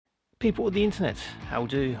People of the internet, how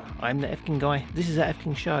do? I'm the Efking guy. This is our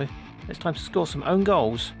Efking show. It's time to score some own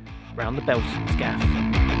goals around the Belsons gaff.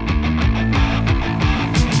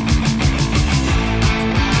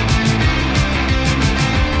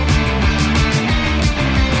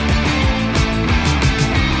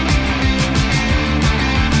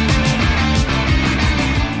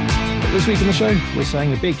 This week on the show, we're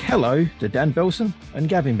saying a big hello to Dan Belson and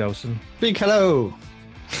Gavin Belson. Big hello.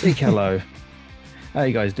 Big hello. How are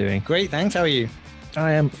you guys doing? Great, thanks. How are you?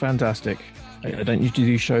 I am fantastic. I don't usually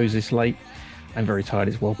do shows this late. I'm very tired.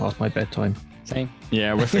 It's well past my bedtime. Same.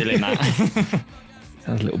 Yeah, we're feeling that.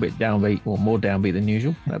 Sounds a little bit downbeat, or more downbeat than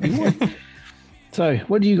usual. That'd be one. So,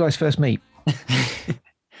 when did you guys first meet?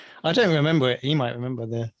 I don't remember it. You might remember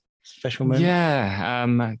the special moment.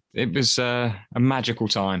 Yeah, it was a magical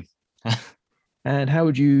time. And how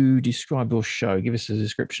would you describe your show? Give us a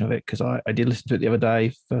description of it, because I did listen to it the other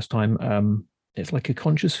day, first time. It's like a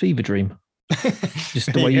conscious fever dream.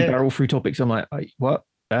 Just the way you barrel through topics. I'm like, what?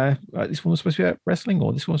 This one was supposed to be about wrestling,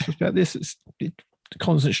 or this one was supposed to be about this. It's a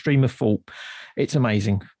constant stream of thought. It's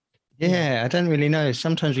amazing. Yeah, I don't really know.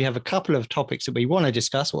 Sometimes we have a couple of topics that we want to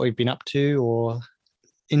discuss, what we've been up to, or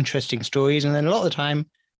interesting stories, and then a lot of the time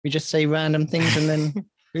we just say random things, and then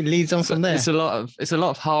it leads on from there. It's a lot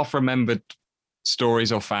of half-remembered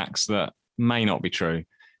stories or facts that may not be true,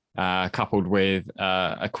 coupled with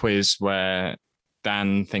a quiz where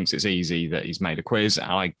Dan thinks it's easy that he's made a quiz.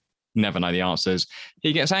 I never know the answers.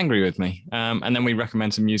 He gets angry with me, and then we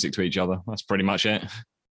recommend some music to each other. That's pretty much it.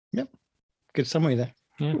 Yep, good summary there.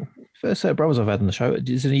 Yeah. First set of brothers I've had on the show.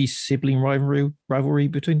 Is there any sibling rivalry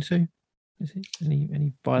between the two? Is it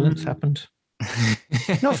any violence happened?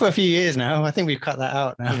 Not for a few years now. I think we've cut that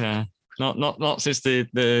out now. Yeah, not since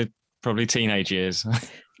the probably teenage years.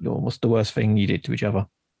 What's the worst thing you did to each other?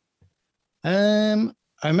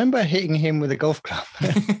 I remember hitting him with a golf club,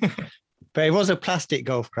 but it was a plastic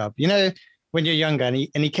golf club. You know, when you're younger, and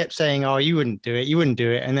he kept saying, "Oh, you wouldn't do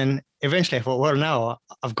it," and then eventually I thought, "Well, now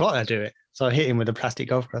I've got to do it." So I hit him with a plastic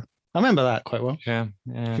golf club. I remember that quite well. Yeah.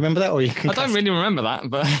 Do you remember that, or you? I don't really remember that,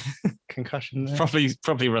 but concussion. There.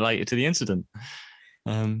 Probably related to the incident.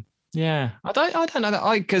 Yeah, I don't know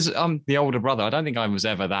that because I'm the older brother. I don't think I was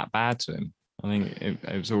ever that bad to him. I think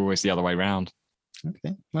it was always the other way round.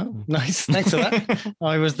 Okay, well, nice. Thanks for that.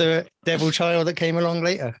 I was the devil child that came along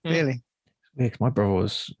later. Really. Yeah, my brother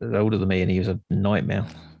was older than me, and he was a nightmare.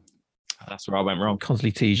 That's where I went wrong.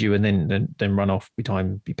 Constantly tease you, and then run off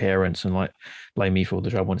behind your parents and like blame me for all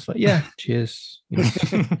the trouble. And it's like, yeah, cheers. You know,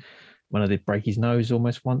 when I did break his nose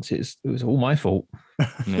almost once, it was all my fault.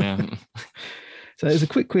 Yeah. So there's a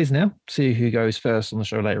quick quiz now. See who goes first on the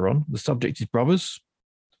show later on. The subject is brothers,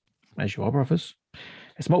 as you are brothers.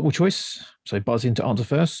 It's multiple choice, so buzz in to answer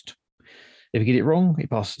first. If you get it wrong, it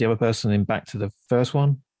passes the other person and back to the first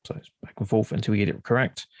one. So it's back and forth until we get it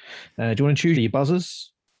correct. Do you want to choose your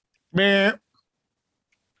buzzers? That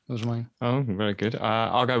was mine. Oh, very good.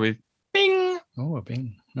 I'll go with Bing. Oh, a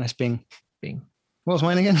Bing. Nice Bing. Bing. What was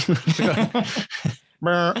mine again?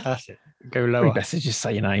 That's it. Go lower. Probably best to just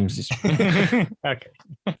say your names. Okay.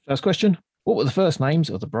 First question. What were the first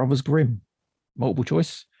names of the brothers Grimm? Multiple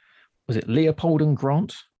choice. Was it Leopold and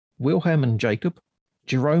Grant, Wilhelm and Jacob,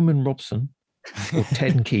 Jerome and Robson, or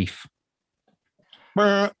Ted and Keith?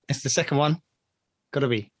 It's the second one. Gotta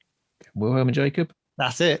be. Wilhelm and Jacob?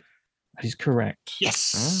 That's it. That is correct.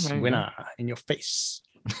 Yes. Oh, winner in your face.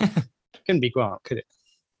 Couldn't be Grant, could it?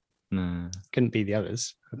 No. Couldn't be the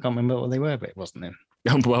others. I can't remember what they were, but it wasn't them.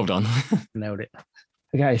 Oh, well done. Nailed it.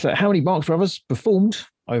 Okay, so how many Marx Brothers performed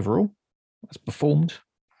overall? That's performed.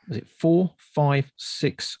 Was it 4, 5,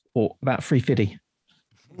 6, or about 350?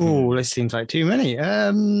 Oh, this seems like too many. I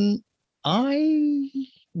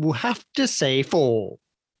will have to say 4.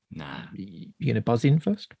 Nah. You going to buzz in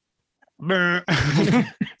first?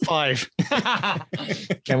 5.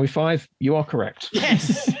 Can we 5? You are correct.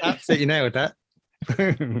 Yes, absolutely nailed that.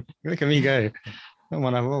 Look at me go. Not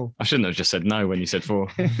one of all. I shouldn't have just said no when you said 4.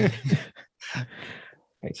 Okay,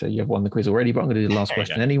 so you have won the quiz already, but I'm going to do the last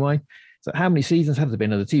question anyway. So how many seasons have there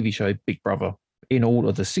been of the TV show Big Brother in all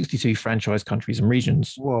of the 62 franchise countries and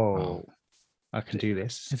regions? Whoa. I can do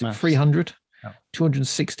this. Is it 300,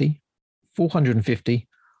 260, 450,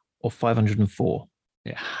 or 504?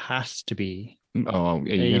 It has to be. Oh, Are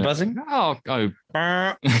you buzzing? Oh,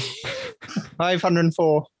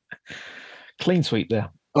 504. Clean sweep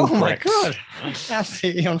there. Oh All my correct. God.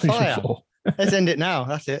 Absolutely on fire. 504. Let's end it now.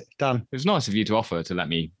 That's it. Done. It was nice of you to offer to let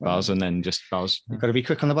me buzz and then just buzz. You've got to be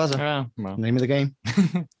quick on the buzzer. Yeah, well, Name of the game.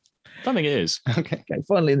 don't think it is. Okay. Okay,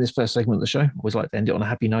 finally in this first segment of the show, I always like to end it on a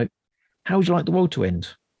happy note. How would you like the world to end?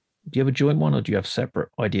 Do you have a joint one, or do you have separate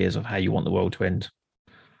ideas of how you want the world to end?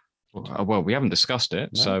 Well, we haven't discussed it,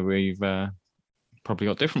 No. so we've probably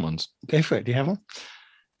got different ones. Go for it. Do you have one?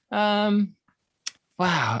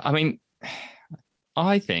 Wow. I mean,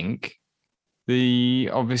 I think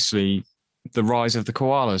obviously the rise of the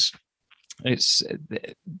koalas.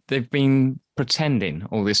 They've been pretending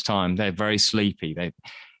all this time. They're very sleepy.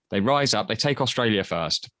 They rise up. They take Australia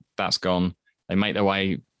first. That's gone. They make their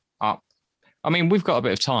way up. I mean, we've got a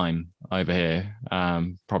bit of time over here,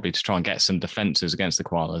 probably to try and get some defenses against the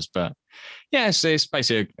koalas. But yeah, it's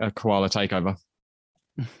basically a koala takeover.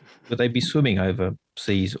 Would they be swimming over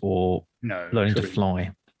seas or No. learning to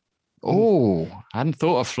fly? Oh, I hadn't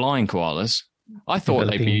thought of flying koalas. I thought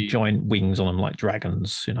they'd Developing be giant wings on them like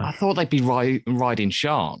dragons, you know. I thought they'd be riding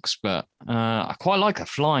sharks, but I quite like a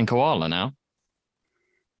flying koala now.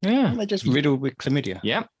 Yeah, They're just riddled with chlamydia.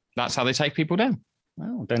 yeah, that's how they take people down.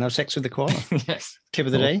 Well, don't have sex with the koala. Yes. Tip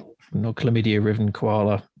of the day. Not chlamydia-riven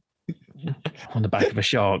koala on the back of a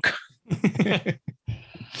shark.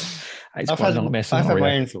 It's I've quite had, a nightmare I've had my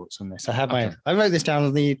scenario. own thoughts on this. I Okay. wrote this down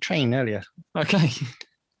on the train earlier. Okay.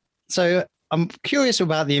 So I'm curious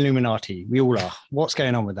about the Illuminati. We all are. What's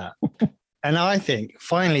going on with that? And I think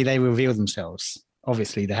finally they reveal themselves.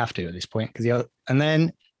 Obviously, they have to at this point. And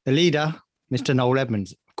then the leader, Mr. Noel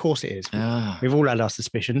Edmonds, of course it is. Ah. We've all had our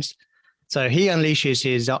suspicions. So he unleashes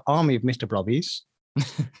his army of Mr. Blobbies,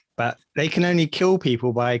 but they can only kill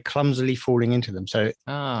people by clumsily falling into them. So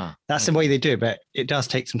that's the way they do it, but it does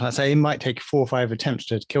take some time. So it might take 4 or 5 attempts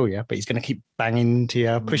to kill you, but he's going to keep banging into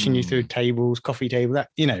you, pushing you through tables, coffee table,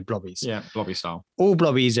 that, blobbies. Yeah, blobby style. All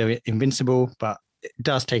blobbies are invincible, but it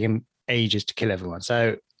does take him ages to kill everyone.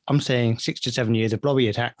 So I'm saying 6 to 7 years of blobby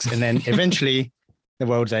attacks, and then eventually the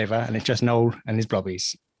world's over and it's just Noel and his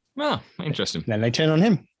blobbies. Ah, interesting. Then they turn on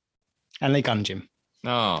him and they gunge him.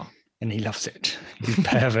 Oh, And he loves it. He's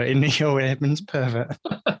pervert, isn't he? Oh, Edmonds, pervert.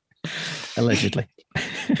 Allegedly.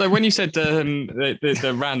 so when you said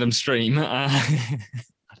the random stream, I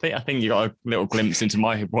think you got a little glimpse into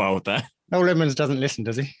my world there. Noel Edmonds doesn't listen,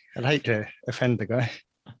 does he? I'd hate to offend the guy.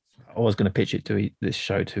 I was going to pitch it to this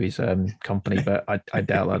show to his company, but I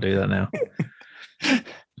doubt I'll do that now.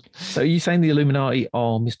 So are you saying the Illuminati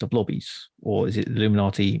are Mr. Blobbies, or is it the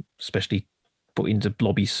Illuminati specially put into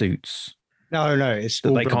blobby suits No, it's that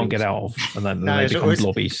all they can't blobbies. get out of, and then No, they it's become always-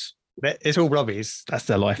 blobbies? It's all blobbies. That's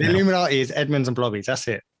their life The now. Illuminati is Edmonds and blobbies. That's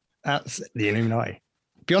it. That's the Illuminati.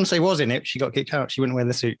 Beyonce was in it. She got kicked out. She wouldn't wear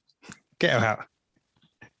the suit. Get her out.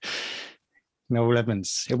 Noel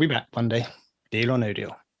Edmonds. He'll be back one day. Deal or no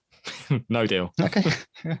deal. No deal. Okay.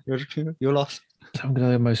 You're lost. So I'm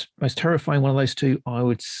going to go most terrifying one of those two. I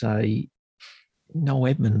would say Noel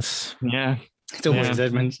Edmonds. Yeah, It's always Yeah.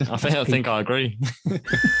 Edmonds. I think I agree.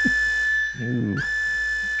 Ooh.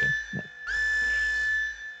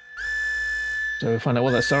 So we'll find out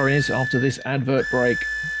what that siren is after this advert break.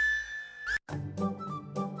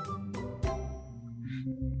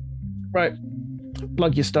 Right.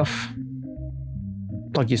 Plug your stuff.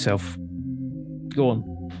 Plug yourself. Go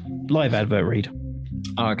on. Live advert read.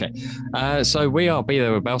 Okay. So we are Be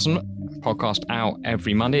There with Belson, podcast out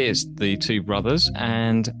every Monday. It's the two brothers,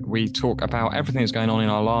 and we talk about everything that's going on in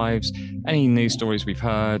our lives, any news stories we've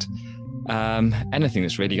heard, anything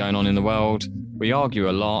that's really going on in the world. We argue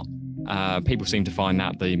a lot. People seem to find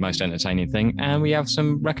that the most entertaining thing, and we have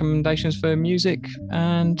some recommendations for music,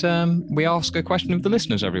 and we ask a question of the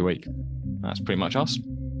listeners every week. That's pretty much us.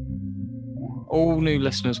 All new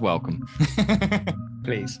listeners welcome.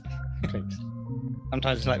 Please.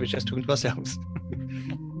 Sometimes it's like we're just talking to ourselves.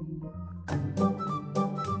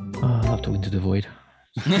 Oh, I love talking to the void.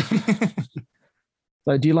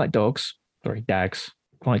 So do you like dogs? Sorry, dags.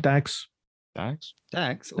 Like dags? Thanks.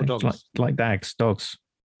 Dags or dogs? Like dags, dogs.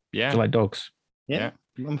 Yeah. Do you like dogs? Yeah,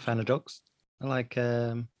 I'm a fan of dogs. I like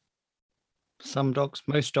some dogs,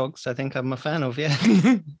 most dogs. I think I'm a fan of. Yeah,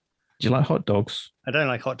 Do you like hot dogs? I don't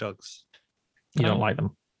like hot dogs. You Oh. don't like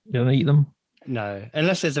them? You don't eat them? No,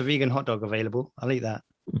 unless there's a vegan hot dog available, I'll eat that.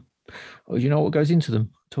 Or do you know what goes into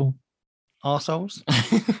them at all? Arseholes,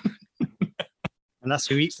 and that's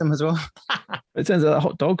who eats them as well. It turns out that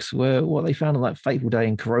hot dogs were what they found on that fateful day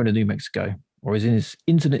in Corona, New Mexico, or as in this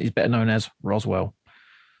incident is better known as Roswell.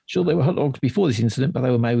 Sure, they were hot dogs before this incident, but they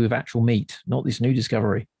were made with actual meat, not this new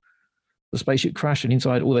discovery. The spaceship crashed, and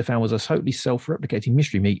inside all they found was a totally self-replicating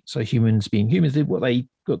mystery meat. So humans, being humans, did what they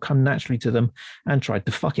got come naturally to them and tried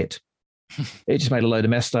to fuck it. It just made a load of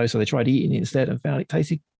mess, though, so they tried eating it instead and found it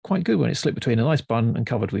tasted quite good when it slipped between a nice bun and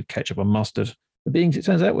covered with ketchup and mustard. The beings, it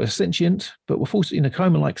turns out, were sentient, but were forced in a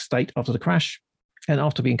coma-like state after the crash, and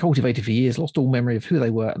after being cultivated for years, lost all memory of who they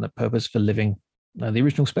were and the purpose for living. The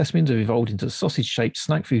original specimens have evolved into the sausage-shaped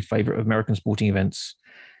snack food favourite of American sporting events.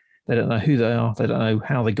 They don't know who they are. They don't know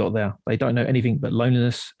how they got there. They don't know anything but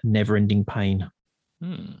loneliness and never-ending pain.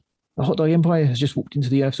 Hmm. The hot dog empire has just walked into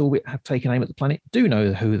the Earth's orbit, have taken aim at the planet, do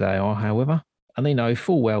know who they are, however, and they know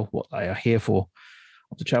full well what they are here for.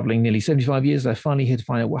 After traveling nearly 75 years, they're finally here to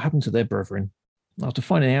find out what happened to their brethren. After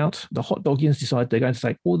finding out, the hot dogians decide they're going to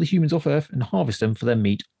take all the humans off Earth and harvest them for their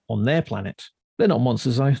meat on their planet. They're not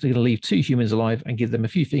monsters, though. They're going to leave 2 humans alive and give them a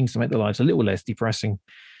few things to make their lives a little less depressing.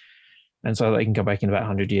 And so they can come back in about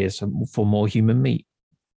 100 years for more human meat.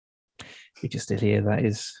 If you're still here, that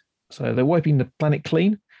is. So they're wiping the planet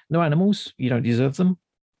clean. No animals. You don't deserve them.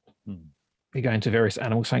 You're going to various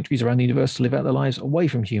animal sanctuaries around the universe to live out their lives away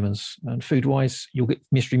from humans. And food-wise, you'll get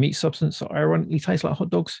mystery meat substance that ironically tastes like hot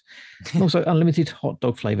dogs. And also unlimited hot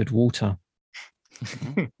dog flavored water.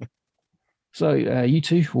 So you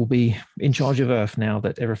two will be in charge of Earth now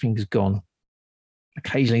that everything's gone.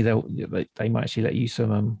 Occasionally, they might actually let you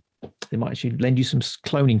some. They might actually lend you some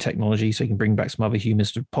cloning technology so you can bring back some other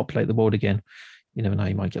humans to populate the world again. You never know;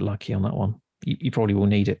 you might get lucky on that one. You probably will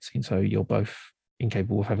need it, and so you're both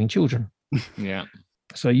incapable of having children. Yeah.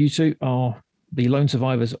 So you two are the lone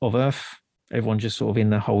survivors of Earth. Everyone just sort of in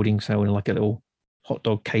their holding cell in like a little hot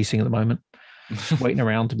dog casing at the moment, waiting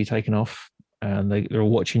around to be taken off. And they're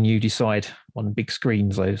all watching you decide on big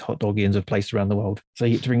screens those hot dog ends are placed around the world. So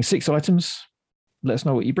you get to bring 6 items. Let us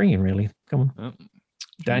know what you're bringing, really. Come on.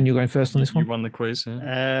 Dan, you're going first on this one. You won the quiz.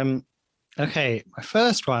 Yeah. Okay, my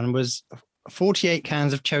first one was 48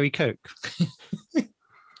 cans of cherry Coke.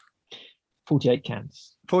 48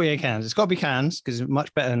 cans. 48 cans. It's got to be cans because it's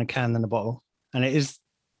much better in a can than a bottle. And it is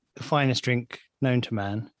the finest drink known to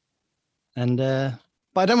man. And but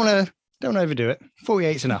I don't want to overdo it.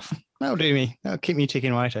 48's enough. That'll do me. That'll keep me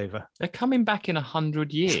ticking right over. They're coming back in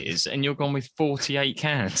 100 years and you're gone with 48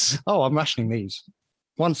 cans. Oh, I'm rationing these.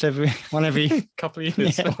 One every couple of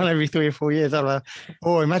years. Yeah, one every 3 or 4 years.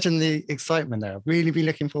 Oh, imagine the excitement there. I've really been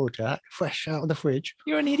looking forward to that. Fresh out of the fridge.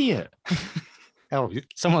 You're an idiot. Oh,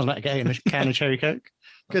 someone's not getting a can of cherry Coke.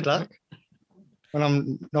 Good luck. When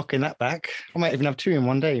I'm knocking that back, I might even have 2 in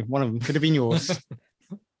one day. One of them could have been yours.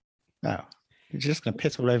 No, you're just going to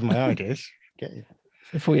piss all over my ideas. Get you.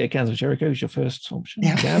 48 cans of cherry Coke is your first option.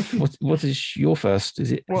 Yeah. Gav, what is your first?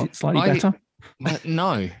 Is it slightly better?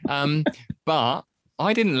 No. But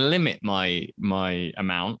I didn't limit my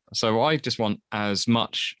amount. So I just want as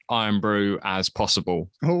much Iron Brew as possible.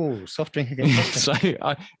 Oh, soft drink again. So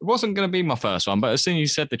it wasn't going to be my first one, but as soon as you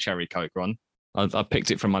said the cherry Coke one, I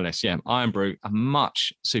picked it from my list. Yeah, Iron Brew, a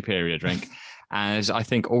much superior drink, as I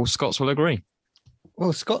think all Scots will agree.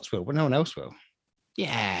 Well, Scots will, but no one else will.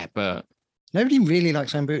 Yeah, but nobody really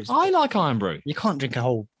likes Iron Brew. I like Iron Brew. You can't drink a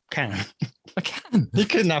whole can. I can. You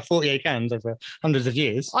couldn't have 48 cans over hundreds of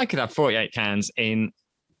years. I could have 48 cans in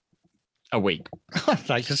a week. I'd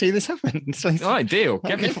like to see this happen. So, all right, deal.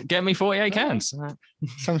 Okay. Get me 48 cans.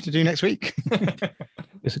 Something to do next week.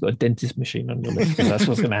 You've got a dentist machine on your list because that's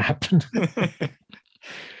what's going to happen.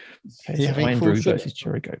 Okay, so Iron Brew versus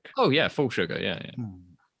cherry Coke. Oh yeah, full sugar. Yeah.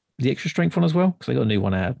 The extra strength one as well, because they got a new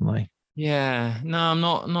one out, haven't they? Yeah, no, I'm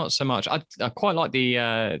not so much. I quite like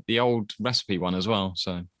the old recipe one as well.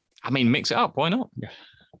 So I mean, mix it up. Why not? Yeah,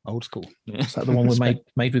 old school. Yeah. Is that the one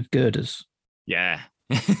made with girders? Yeah.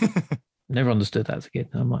 Never understood that as a kid.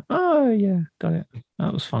 I'm like, oh yeah, got it.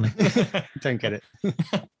 That was funny. Don't get it.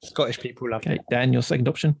 Scottish people love it. Dan, your second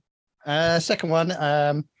option. Second one.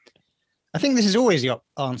 I think this is always the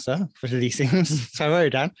answer for these things. So I wrote it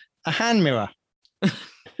down. A hand mirror. Is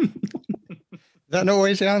that not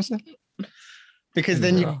always the answer? Because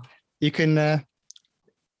then you can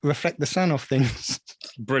reflect the sun off things.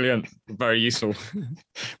 Brilliant. Very useful.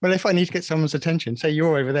 Well, if I need to get someone's attention, say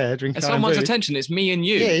you're over there drinking Iron someone's Brew. Attention, it's me and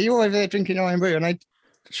you. Yeah, you're over there drinking Iron Brew and I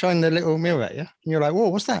shine the little mirror at you. And you're like, whoa,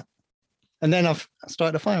 what's that? And then I've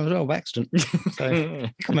started a fire as well by accident. So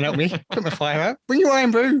come and help me. Put my fire out. Bring your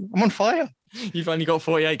Iron Brew. I'm on fire. You've only got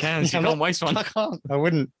 48 cans. You can't waste one. I can't. I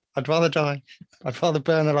wouldn't. I'd rather die. I'd rather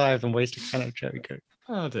burn alive than waste a can of cherry Coke.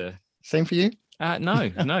 Oh dear. Same for you? No,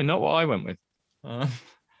 not what I went with.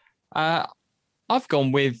 I've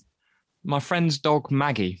gone with my friend's dog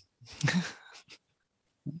Maggie.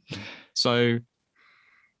 So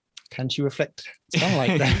can't you reflect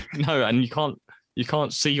sunlight there? No, and you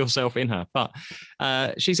can't see yourself in her. But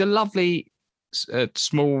she's a lovely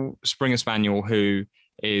small Springer Spaniel who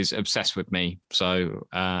is obsessed with me. So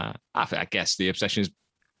I guess the obsession is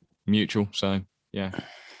mutual. So yeah,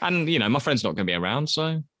 and my friend's not going to be around.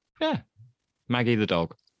 So yeah, Maggie the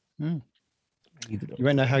dog. Mm. You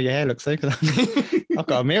won't know how your hair looks though, because I've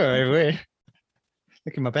got a mirror over here.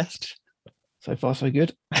 Looking my best. So far, so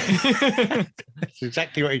good. That's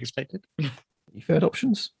exactly what you expected. Your third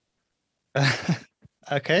options?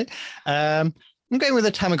 Okay. I'm going with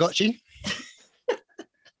a Tamagotchi.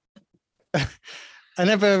 I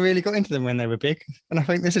never really got into them when they were big, and I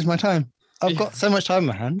think this is my time. I've got so much time in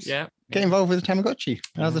my hands. Yeah. Get involved with a Tamagotchi.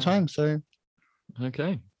 Now's the time. So,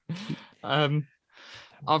 okay.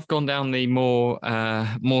 I've gone down the more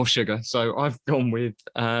sugar, so I've gone with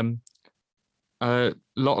a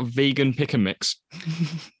lot of vegan pick and mix.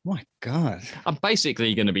 my God, I'm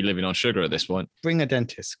basically going to be living on sugar at this point. bring a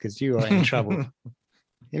dentist because you are in trouble. Have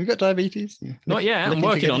you got diabetes? Not yet. I'm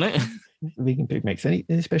working on it. Vegan pick mix. Any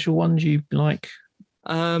special ones you like?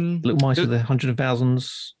 Little mice with the hundreds of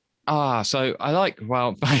thousands. So I like,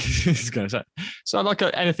 well, so I like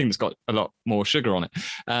anything that's got a lot more sugar on it.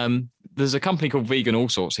 There's a company called Vegan All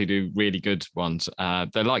Sorts who do really good ones.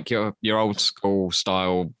 They're like your old school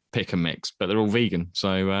style pick and mix, but they're all vegan.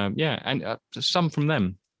 So yeah, and some from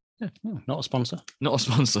them. Yeah, not a sponsor. Not a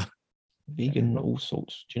sponsor. Vegan All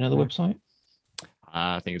Sorts. Do you know the website?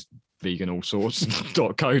 I think it's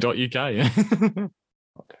veganallsorts.co.uk.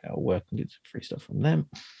 Okay, I'll work and get some free stuff from them.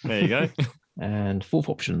 There you go. And fourth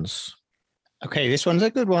options. Okay, this one's a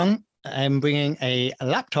good one. I'm bringing a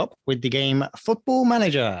laptop with the game Football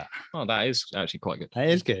Manager. Oh, that is actually quite good. That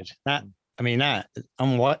is good. That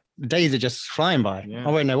on what days are just flying by. Yeah.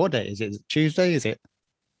 I won't know what day. Is it Tuesday? Is it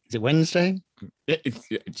Wednesday? Do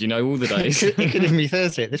you know all the days? it could even be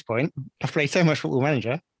Thursday at this point. I've played so much Football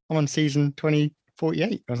Manager. I'm on season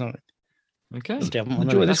 2048 or something. Okay. The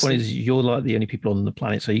joy of this one is you're like the only people on the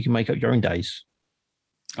planet, so you can make up your own days.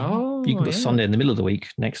 Oh, you can put Sunday in the middle of the week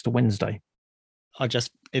next to Wednesday.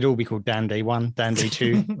 It'd all be called Dan Day 1, Dan Day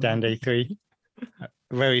 2, Dan Day 3.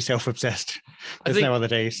 Very self-obsessed. There's no other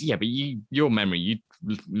days. Yeah, but your memory, you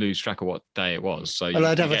lose track of what day it was. So you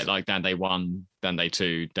get like Dan Day 1, Dan Day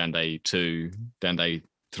 2, Dan Day 2, Dan Day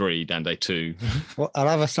 3, Dan Day 2. Well, I'll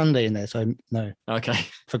have a Sunday in there, so no. Okay.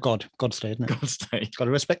 For God's Day, isn't it? God's Day. Got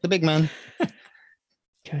to respect the big man.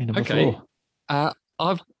 Okay, number 4.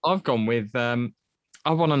 I've gone with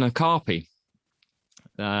I want an okapi.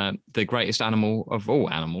 The greatest animal of all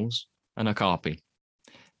animals, an okapi.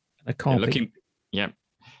 An okapi.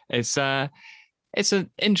 It's an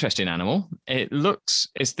interesting animal.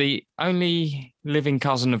 It's the only living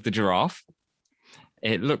cousin of the giraffe.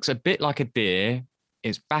 It looks a bit like a deer.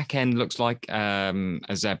 Its back end looks like a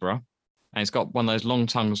zebra, and it's got one of those long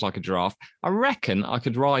tongues like a giraffe. I reckon I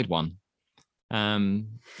could ride one.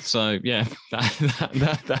 So yeah,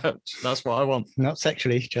 that's what I want. Not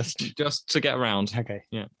sexually, just to get around. Okay.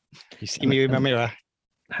 Yeah. You see me in my mirror.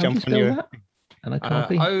 Jump on you. An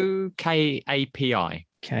okapi. OKAPI.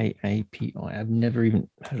 KAPI. I've never even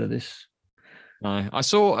heard of this. No, I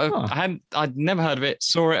saw. I'd never heard of it.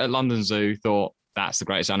 Saw it at London Zoo. Thought that's the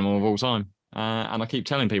greatest animal of all time. And I keep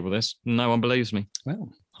telling people this. No one believes me.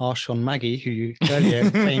 Well, harsh on Maggie, who you earlier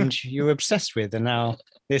claimed you were obsessed with, and now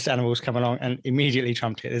this animal's come along and immediately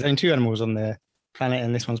trumped it. There's only 2 animals on the planet,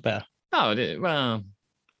 and this one's better. Oh, well,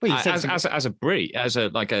 as a breed, as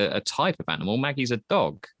a type of animal, Maggie's a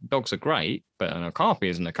dog. Dogs are great, but an okapi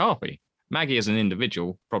isn't an okapi. Maggie as an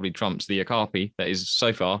individual probably trumps the okapi that is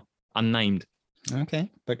so far unnamed.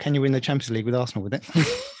 Okay, but can you win the Champions League with Arsenal with it?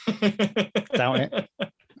 Doubt it,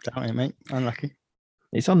 mate. Unlucky.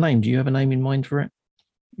 It's unnamed. Do you have a name in mind for it?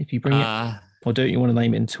 If you bring it, or don't you want to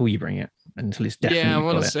name it until you bring it? Until it's definitely. Yeah,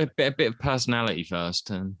 well, it's a bit of personality first.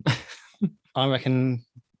 And I reckon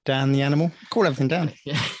Dan the animal. Call everything Dan.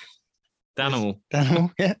 Yeah, Danimal.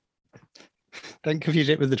 Danimal. Yeah. Don't confuse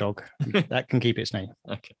it with the dog. That can keep its name.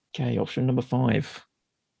 Okay. Option number 5.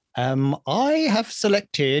 I have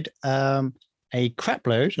selected a crap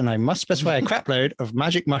load, and I must specify a crap load of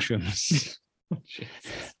magic mushrooms. I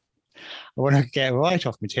want to get right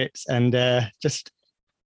off my tits and just,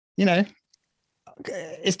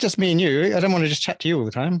 it's just me and you. I don't want to just chat to you all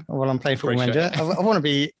the time while I'm playing Football Manager. I want to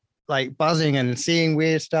be like buzzing and seeing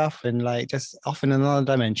weird stuff and like just off in another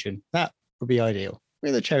dimension. That would be ideal.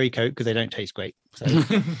 With a cherry Coke because they don't taste great. So you've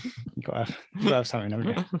got to have something,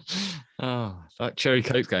 haven't you? Oh, that cherry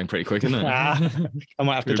Coke's going pretty quick, isn't it? I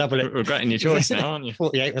might have to double it. Regretting your choice now, aren't you?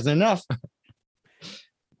 48 wasn't enough.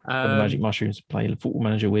 The magic mushrooms to play Football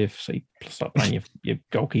Manager with, so you start playing your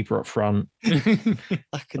goalkeeper up front.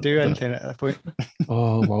 I could do anything at that point.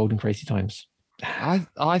 Oh, wild and crazy times.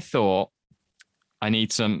 I thought I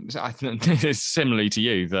need some. It's similarly to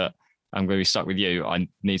you that I'm going to be stuck with you. I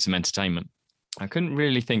need some entertainment. I couldn't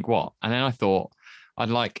really think what, and then I thought I'd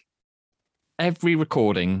like every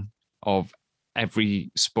recording of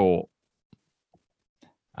every sport.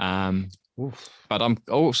 But I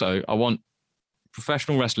want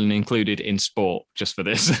professional wrestling included in sport just for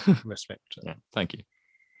this. Respect. Yeah, thank you.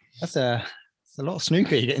 That's a lot of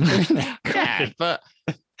snooker you're getting into, isn't it? Yeah, but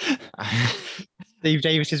Steve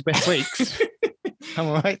Davis's best weeks. I'm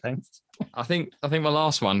all right, thanks. I think my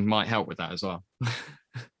last one might help with that as well.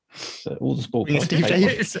 So all the sport. Steve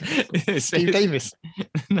Davis. Steve Davis.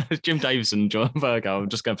 No, Jim Davis and John Virgo. I'm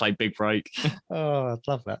just going to play Big Break. Oh, I'd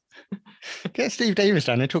love that. Get Steve Davis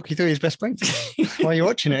down and talk you through his best breaks while you're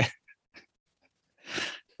watching it.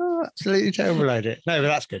 Oh, absolutely terrible idea. No, but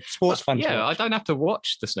that's good. Sport's fun. Yeah, I don't have to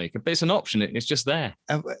watch the snooker, but it's an option. It's just there.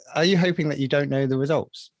 Are you hoping that you don't know the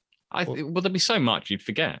results? Well, there'd be so much you'd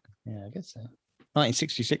forget. Yeah, I guess so.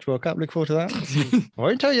 1966 World Cup. Look forward to that. I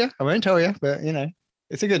won't tell you, but you know,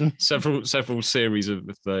 it's a good one. Several series of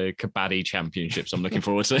the Kabaddi Championships I'm looking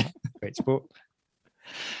forward to. Great sport.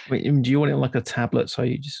 Wait, do you want it like a tablet so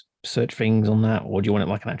you just search things on that, or do you want it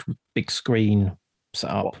like an actual big screen set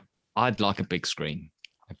up? I'd like a big screen.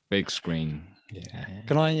 A big screen. Yeah.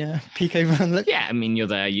 Can I peek over and look? Yeah, I mean, you're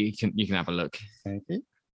there. You can have a look. Thank you.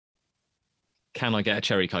 Can I get a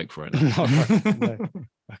cherry Coke for it? No,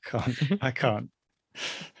 I can't.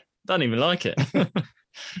 Don't even like it.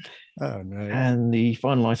 Oh no. And the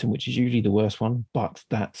final item, which is usually the worst one, but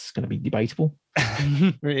that's going to be debatable.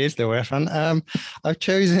 It is the worst one. I've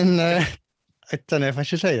chosen. I don't know if I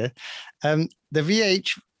should say this. The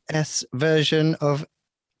VHS version of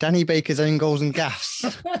Danny Baker's Own Goals and Gaffs.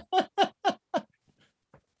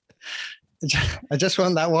 I just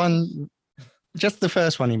want that one, just the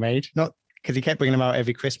first one he made, not because he kept bringing them out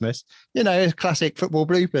every Christmas. You know, classic football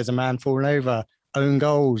bloopers: a man falling over, own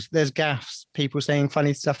goals. There's gaffs, people saying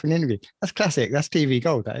funny stuff in an interview. That's classic. That's TV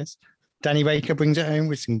gold. That is. Danny Baker brings it home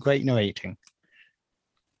with some great narrating.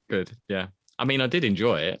 Good. Yeah. I mean, I did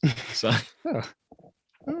enjoy it. So.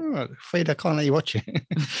 Oh, afraid I can't let you watch it.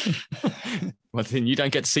 Well, then you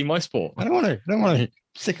don't get to see my sport. I don't want to.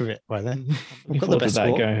 Sick of it by then. I've got the best that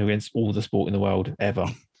sport. going against all the sport in the world ever.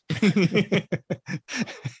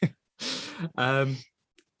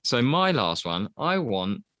 So my last one, I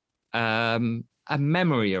want a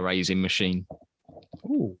memory erasing machine.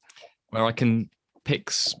 Ooh. Where I can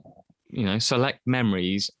pick, select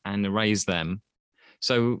memories and erase them.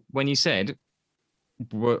 So when you said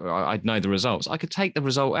I'd know the results, I could take the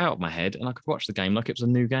result out of my head and I could watch the game like it was a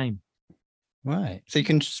new game. Right. So you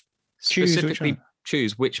can specifically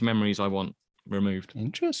choose which memories I want removed.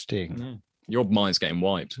 Interesting. Yeah. Your mind's getting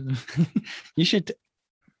wiped. You should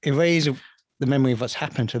erase the memory of what's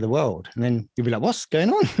happened to the world, and then you'll be like, "What's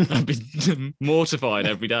going on?" I'd be mortified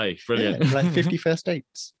every day. Brilliant. Yeah, like 50 first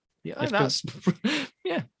dates. Yeah, that's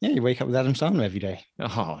yeah. Yeah, you wake up with Adam Sandler every day.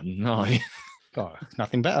 Oh no. God,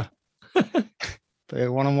 nothing better. But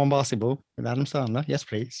one-on-one basketball with Adam Sandler. Yes,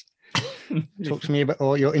 please. Talk to me about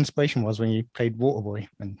what your inspiration was when you played Waterboy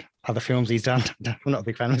and other films he's done. I'm not a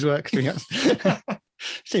big fan of his work, to be honest.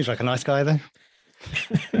 Seems like a nice guy, though.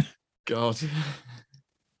 God.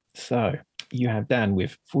 So you have Dan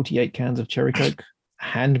with 48 cans of Cherry Coke, a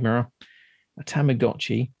hand mirror, a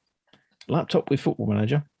Tamagotchi, laptop with Football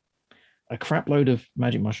Manager, a crap load of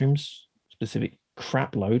magic mushrooms, specific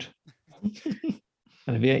crap load,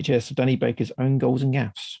 and a VHS of Danny Baker's Own Goals and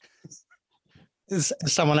Gaffs.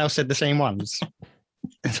 Someone else said the same ones.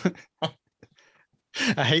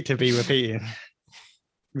 I hate to be repeating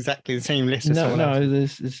exactly the same list as someone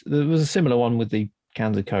else. There was a similar one with the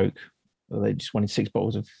cans of Coke. They just wanted 6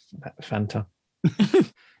 bottles of Fanta.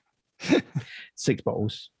 6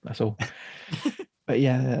 bottles, that's all. But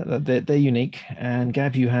yeah, they're unique. And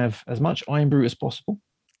Gav, you have as much Iron Brew as possible.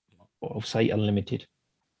 Or I'll say unlimited.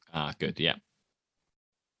 Ah, good, yeah. Do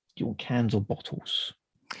you want cans or bottles?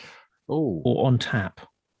 Oh. Or on tap?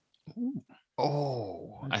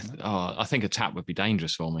 Oh, I think a tap would be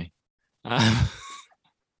dangerous for me. Can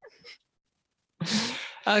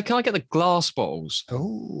I get the glass bottles?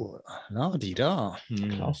 Oh, la-di-da.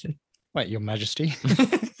 Classy. Wait, Your Majesty.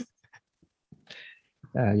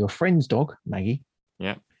 Your friend's dog, Maggie.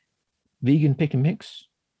 Yeah. Vegan pick and mix.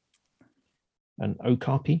 An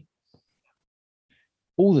okapi.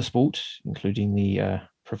 All the sports, including the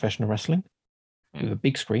professional wrestling, with a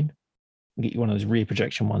big screen. I'll get you one of those rear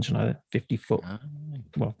projection ones, 50 foot.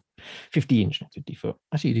 Well, 50 inch, not 50 foot.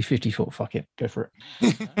 Actually, you do 50 foot. Fuck it. Go for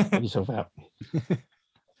it. Get yourself out.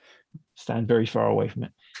 Stand very far away from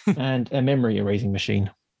it. And a memory erasing machine.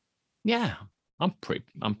 Yeah. I'm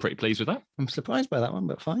pretty pleased with that. I'm surprised by that one,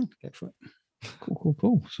 but fine. Go for it.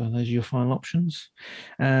 Cool. So those are your final options.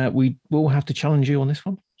 We will have to challenge you on this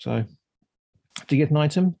one. So to get an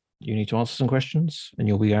item, you need to answer some questions, and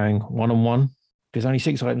you'll be going one-on-one. Because only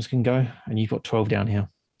 6 items can go, and you've got 12 down here.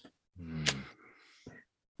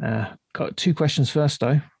 Got 2 questions first,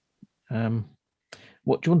 though.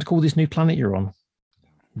 What do you want to call this new planet you're on?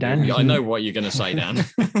 Dan? I know what you're going to say, Dan.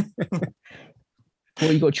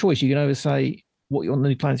 Well, you've got a choice. You can either say what you want the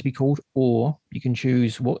new planet to be called, or you can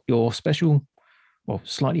choose what your special, well,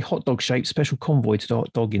 slightly hot dog shaped special convoy to the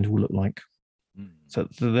hot doggins will look like. So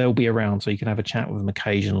they'll be around, so you can have a chat with them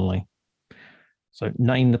occasionally. So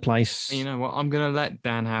name the place. You know what? I'm going to let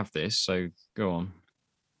Dan have this. So go on.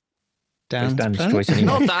 Dan's planet? choice anyway.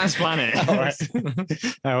 Not Dan's planet. All right.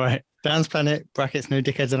 All right. Dan's planet, brackets, no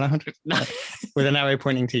dickheads allowed. With an arrow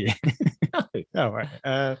pointing to you. All right.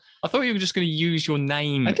 I thought you were just going to use your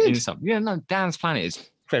name I did. in something. Yeah, no, Dan's planet is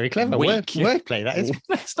Very clever. Weak. Wordplay, that is.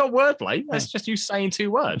 That's not wordplay. That's just you saying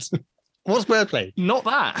two words. What's wordplay? Not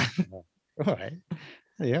that. All right.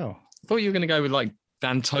 Yeah. I thought you were going to go with like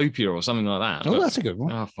Dantopia or something like that. Oh, but- that's a good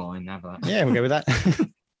one. Oh, fine, have that. Yeah, we'll go with that.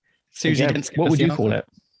 Susie Yeah, didn't skip what us would the you call answer. it?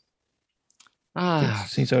 Ah,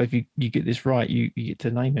 See, so if you get this right, you get to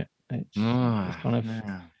name it. It's kind of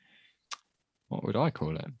yeah. What would I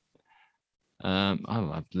call it?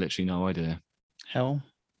 I've literally no idea. Hell.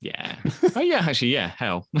 Yeah. Oh yeah, actually, yeah.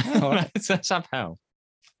 Hell. Oh, all right. Let's have hell.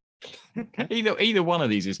 Either one of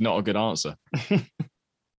these is not a good answer.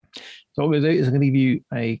 So what we're going to do is I'm going to give you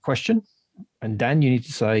a question, and Dan, you need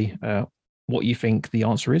to say what you think the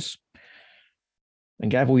answer is. And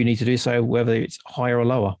Gav, all you need to do is say whether it's higher or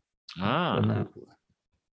lower than that.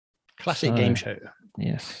 Classic So- game show.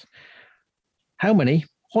 Yes. How many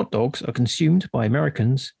hot dogs are consumed by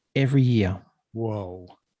Americans every year? Whoa.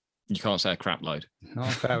 You can't say a crap load.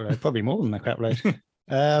 Not a crap load. Probably more than a crap load.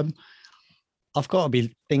 I've got to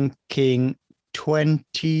be thinking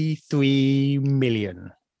 23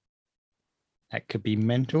 million. That could be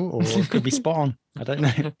mental or it could be spot on. I don't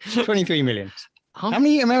know. 23 million. How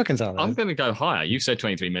many Americans are there? I'm going to go higher. You've said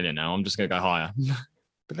 23 million now. I'm just going to go higher.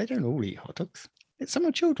 But they don't all eat hot dogs. Some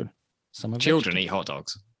are children. Some are Children vegetables. eat hot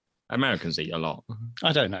dogs. Americans eat a lot.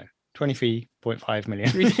 I don't know. 23.5 million.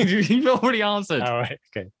 You've already answered. All right.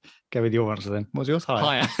 Okay. Go with your answer then. What's yours?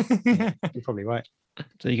 Higher. Higher. You're probably right.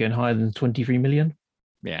 So you're going higher than 23 million?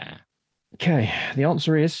 Yeah. Okay. The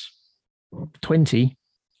answer is 20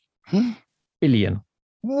 Hmm? billion.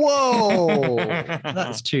 Whoa.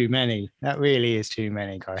 That's too many. That really is too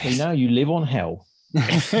many, So guys. now you live on hell.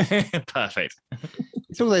 Perfect.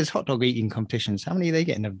 It's all those hot dog eating competitions. How many are they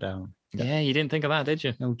getting them down? Yeah, you didn't think of that, did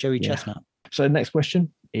you? Oh, Joey Yeah. Chestnut. So the next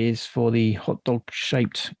question is for the hot dog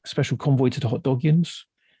shaped special convoy to the hot dogians.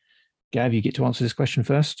 Gav, you get to answer this question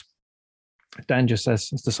first. Dan just has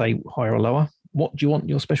to say higher or lower. What do you want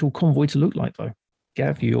your special convoy to look like, though?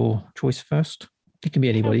 Gav, your choice first. It can be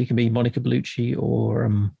anybody. It can be Monica Bellucci or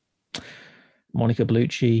Monica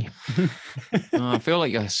Bellucci. Oh, I feel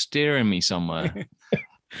like you're steering me somewhere.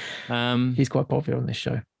 He's quite popular on this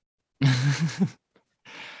show.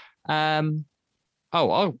 Oh,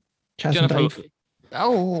 Chaz and Jennifer. Dave.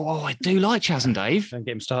 Oh, I do like Chaz and Dave. Don't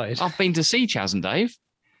get him started. I've been to see Chaz and Dave.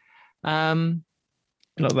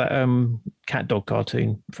 Like that cat dog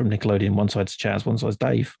cartoon from Nickelodeon. One side's Chaz, one side's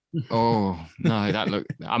Dave. Oh no, that look.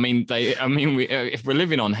 I mean, we, if we're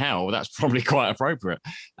living on hell, that's probably quite appropriate.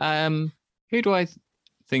 Who do I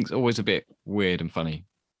think's always a bit weird and funny?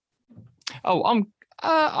 Oh,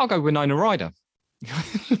 I'll go with Winona Ryder.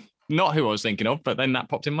 Not who I was thinking of, but then that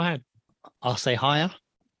popped in my head. I'll say higher.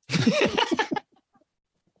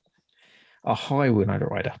 A high Winona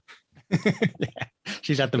Ryder. Yeah.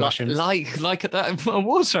 She's had the mushrooms. Like at that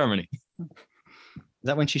award ceremony. Is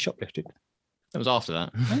that when she shoplifted? That was after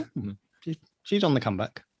that. She's on the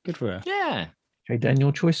comeback. Good for her. Yeah. Okay, Dan,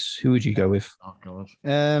 your choice. Who would you go with? Oh god.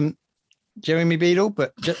 Jeremy Beadle,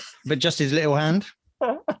 but just his little hand.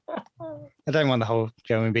 I don't want the whole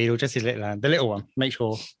Jeremy Beadle, just his little hand. The little one. Make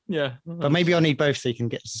sure. Yeah. But maybe I'll need both so you can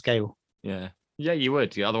get to scale. Yeah. Yeah, you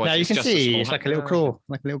would. Yeah, otherwise, Now you it's can just see small it's like a hand.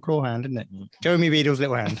 little claw, hand, isn't it? Jeremy Beadle's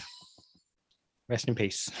little hand. Rest in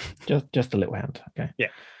peace. Just a little hand. Okay. Yeah.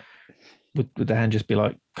 Would the hand just be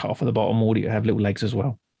like cut off at the bottom, or do you have little legs as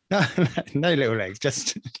well? No, no little legs,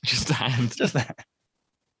 just Just a hand. just that.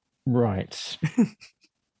 Right.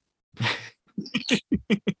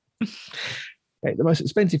 Okay, the most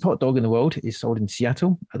expensive hot dog in the world is sold in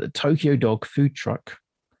Seattle at the Tokyo Dog food truck,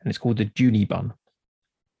 and it's called the Junie Bun.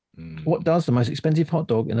 What does the most expensive hot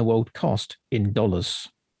dog in the world cost in dollars?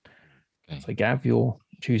 Okay. So, Gav, you're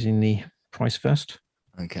choosing the price first.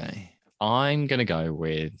 Okay. I'm going to go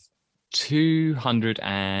with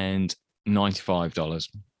 $295.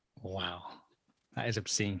 Wow. That is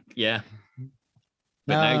obscene. Yeah.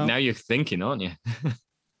 But No. now you're thinking, aren't you?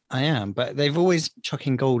 I am, but they've always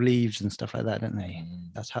chucking gold leaves and stuff like that, don't they?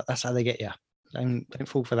 That's how they get you. Don't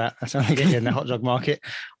fall for that. That's how they get you in the hot dog market.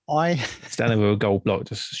 Standing with a gold block,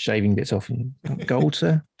 just shaving bits off. And gold,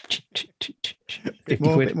 sir? 50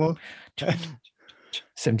 quid. Bit more.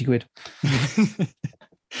 70 quid.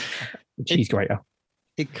 Cheese grater.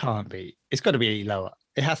 It can't be. It's got to be lower.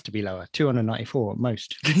 It has to be lower. 294 at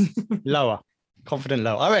most. Lower. Confident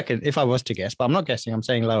lower. I reckon if I was to guess, but I'm not guessing, I'm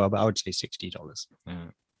saying lower, but I would say $60.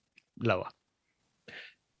 Lower.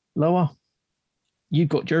 Lower. You've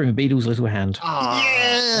got Jeremy Beadle's little hand.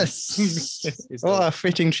 Yes! What a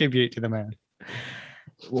fitting tribute to the man.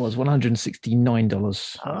 It was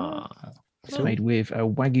 $169. It's made with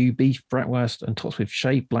Wagyu beef, bratwurst, and topped with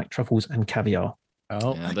shaved black truffles and caviar.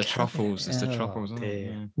 Oh, yeah, the truffles. It's the truffles.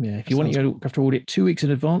 Dear. Yeah, if you want it, you have to order it 2 weeks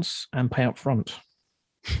in advance and pay up front.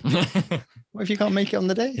 What if you can't make it on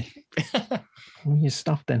the day? Well, you're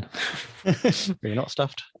stuffed then. You're not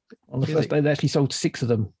stuffed. On the first day, they actually sold 6 of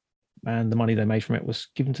them, and the money they made from it was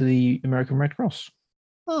given to the American Red Cross.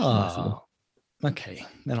 Oh, okay.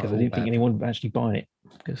 Because I didn't think anyone would actually buy it.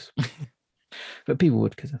 But people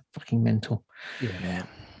would, because they're fucking mental. Yeah.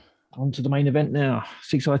 On to the main event now.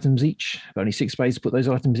 6 items each. Only 6 spaces to put those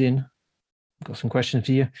items in. I've got some questions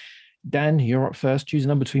for you. Dan, you're up first. Choose a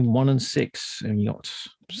number between 1 and 6. And you got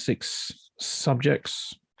 6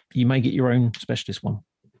 subjects. You may get your own specialist one.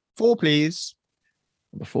 4, please.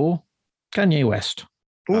 Number 4, Kanye West.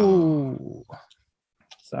 Ooh.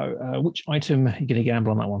 So which item are you going to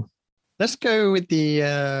gamble on that one? Let's go with the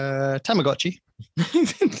Tamagotchi.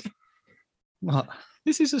 What?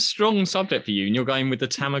 This is a strong subject for you, and you're going with the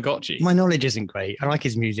Tamagotchi. My knowledge isn't great. I like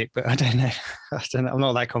his music, but I don't know. I'm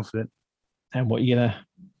not that confident. And what are you going to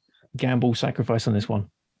gamble, sacrifice on this one,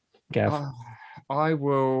 Gav? I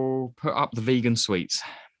will put up the vegan sweets.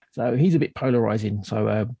 So he's a bit polarizing.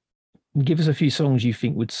 So give us a few songs you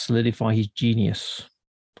think would solidify his genius.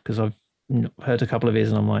 Because I've heard a couple of his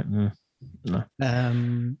and I'm like, no.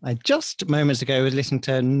 I just moments ago was listening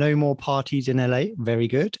to No More Parties in LA. Very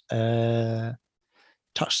good.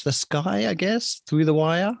 Touch the Sky, I guess, Through the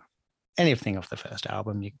Wire. Anything off the first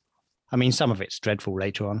album. Some of it's dreadful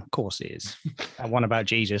later on. Of course it is. That one about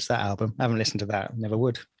Jesus, that album. I haven't listened to that. Never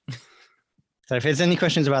would. So if there's any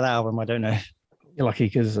questions about that album, I don't know. You're lucky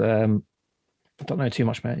because I don't know too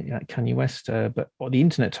much about Kanye West, but what the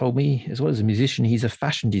internet told me, as well as a musician, he's a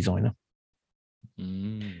fashion designer.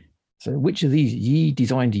 So which of these Ye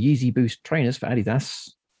designed Yeezy Boost trainers for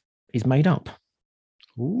Adidas is made up?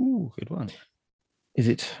 Ooh, good one. Is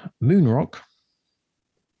it Moon Rock,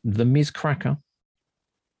 the Ms. Cracker,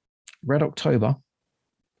 Red October,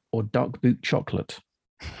 or Duck Boot Chocolate?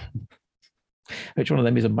 Which one of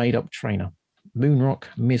them is a made-up trainer? Moon Rock,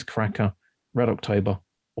 Ms. Cracker, Red October,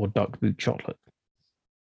 or Duck Boot Chocolate?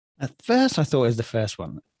 At first, I thought it was the first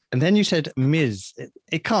one. And then you said Ms.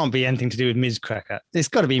 It can't be anything to do with Ms. Cracker. It's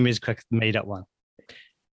got to be Ms. Cracker, the made-up one.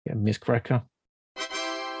 Yeah, Ms. Cracker.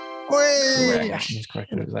 Ms.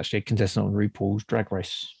 Cracker was actually a contestant on RuPaul's Drag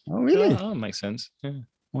Race. Oh, really? Oh, makes sense. Yeah.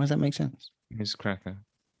 Why does that make sense? Ms. Cracker.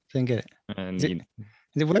 Didn't get it. And Is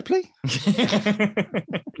it wordplay?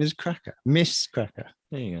 Ms. Cracker. Miss Cracker.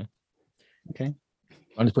 There you go. Okay.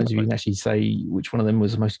 On this point of view, you can actually say which one of them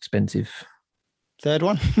was the most expensive. Third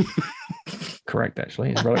one. Correct,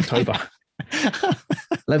 actually. It's Red October.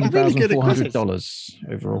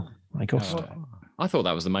 $11,400 overall. They cost. I thought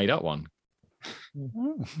that was the made-up one.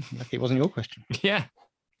 Lucky it wasn't your question. Yeah.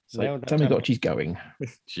 So Tamagotchi's going.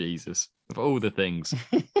 Jesus. Of all the things.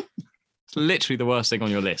 It's literally the worst thing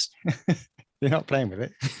on your list. You're not playing with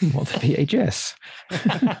it. What, the VHS?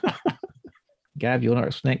 Gav, you're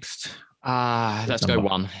next. Let's go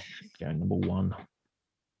 1. Go number 1.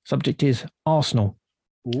 Subject is Arsenal.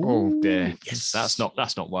 Ooh, oh dear. Yes. That's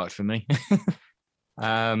not worked for me.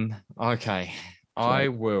 Okay. I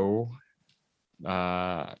will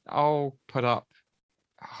I'll put up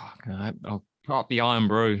the Iron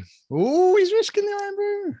Brew. Oh, he's risking the Iron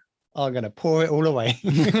Brew. I'm gonna pour it all away.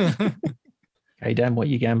 Hey Dan, what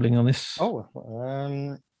are you gambling on this? I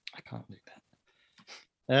can't do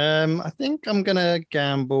that. I think I'm gonna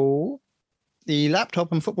gamble the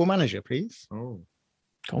laptop and Football Manager, please. Oh.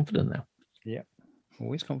 Confident now. Yeah.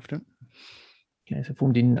 Always confident. Okay, so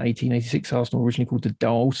formed in 1886, Arsenal originally called the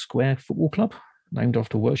Dial Square Football Club, named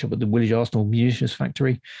after a workshop at the Village Arsenal Munitions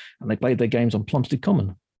Factory, and they played their games on Plumstead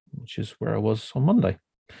Common, which is where I was on Monday.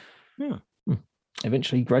 Yeah.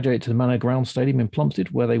 Eventually graduated to the Manor Ground Stadium in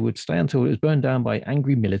Plumstead, where they would stay until it was burned down by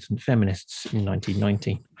angry militant feminists in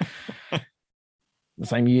 1990. The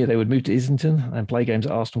same year, they would move to Islington and play games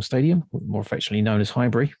at Arsenal Stadium, more affectionately known as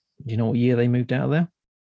Highbury. Do you know what year they moved out of there?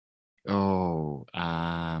 Oh,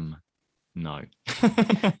 no.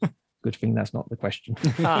 Good thing that's not the question.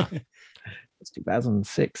 It's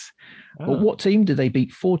 2006. Oh. But what team did they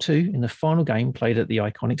beat 4-2 in the final game played at the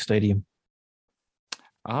iconic stadium?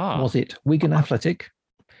 Was it Wigan Athletic,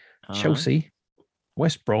 Chelsea,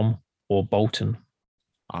 West Brom, or Bolton?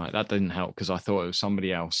 That didn't help because I thought it was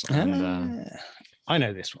somebody else. And, I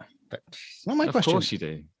know this one, but it's not my Of question. course you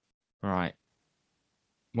do. Right.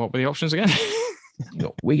 What were the options again? You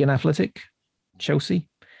got Wigan Athletic, Chelsea,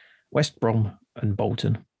 West Brom, and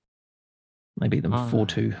Bolton. They beat them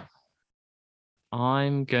 4-2.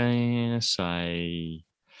 I'm going to say,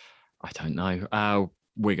 I don't know.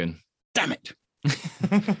 Wigan. Damn it.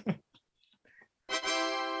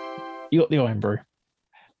 You got the Iron Brew.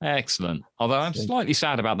 Excellent. Although I'm slightly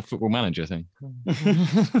sad about the Football Manager thing.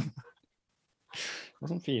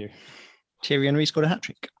 Wasn't for you. Thierry Henry scored a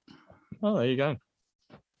hat-trick. Oh, there you go.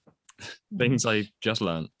 Things I just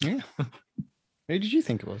learned. Yeah. Who did you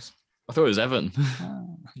think it was? I thought it was Everton.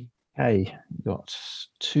 Hey, you got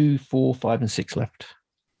 2, 4, 5, and 6 left.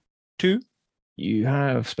 2. You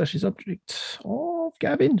have special subject of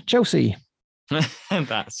Gavin, Chelsea.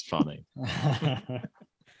 That's funny.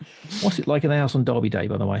 What's it like in the house on Derby Day,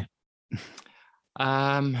 by the way?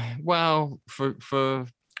 Well, for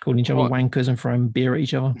calling each other wankers and throwing beer at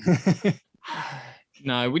each other.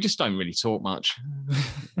 No, we just don't really talk much.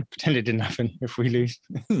 Pretend it didn't happen if we lose.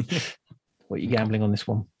 What are you gambling on this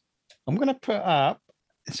one? I'm going to put up,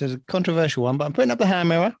 this is a controversial one, but I'm putting up the hand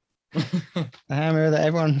mirror. The hand mirror that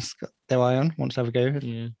everyone's got their eye on, wants to have a go.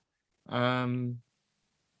 Yeah.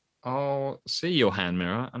 I'll see your hand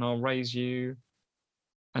mirror and I'll raise you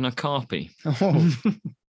an okapi. Oh,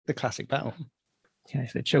 the classic battle. Okay,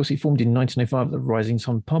 so Chelsea formed in 1905 at the Rising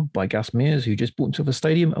Sun pub by Gus Mears, who just bought himself a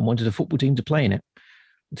stadium and wanted a football team to play in it.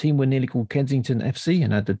 The team were nearly called Kensington FC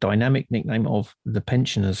and had the dynamic nickname of the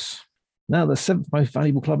Pensioners. Now the 7th most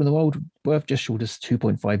valuable club in the world, worth just short of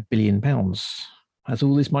 £2.5 billion. Has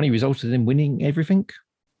all this money resulted in winning everything?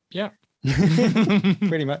 Yeah.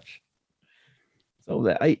 Pretty much. So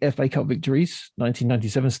their 8 FA Cup victories,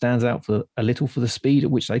 1997 stands out for a little for the speed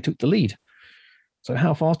at which they took the lead. So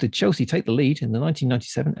how fast did Chelsea take the lead in the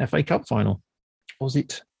 1997 FA Cup final? Was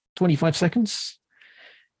it 25 seconds,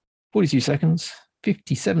 42 seconds,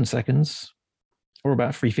 57 seconds, or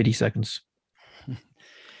about 350 seconds?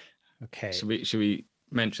 Okay. Should we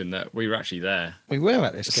mention that we were actually there? We were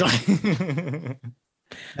at this game.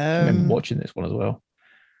 I remember watching this one as well.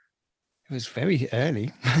 It was very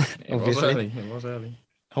early. It was early. It was early.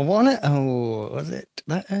 I won it. Oh, was it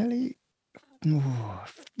that early?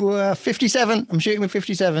 Oh, 57. I'm shooting with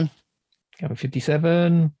 57. Going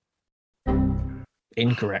 57.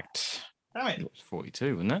 Incorrect. Damn it. It was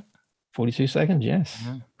 42, wasn't it? 42 seconds, yes.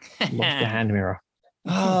 Yeah. Lost the hand mirror.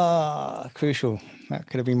 Crucial. That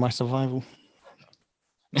could have been my survival.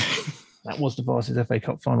 That was the Vars's FA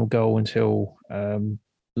Cup final goal until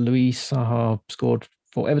Louis Saha scored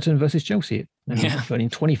for Everton versus Chelsea. In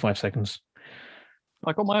 25 seconds.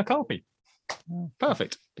 I got my okapi.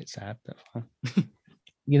 Perfect. Bit sad, but fine.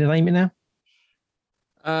 You gonna name it now?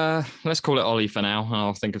 Let's call it Ollie for now.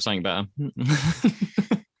 I'll think of something better.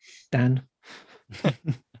 Dan.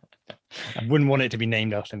 I wouldn't want it to be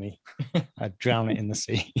named after me. I'd drown it in the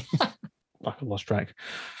sea. I lost track.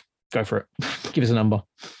 Go for it. Give us a number.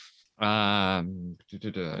 I don't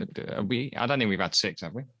think we've had 6,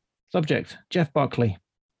 have we? Subject, Jeff Buckley.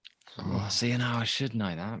 Oh, see, now I should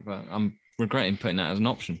know that, but I'm regretting putting that as an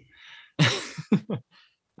option.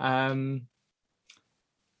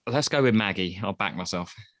 Let's go with Maggie. I'll back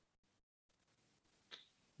myself.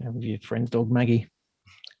 With your friend's dog, Maggie.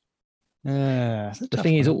 The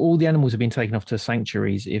thing is, all the animals have been taken off to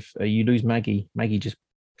sanctuaries. If you lose Maggie, Maggie just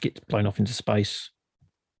gets blown off into space.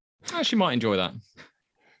 She might enjoy that.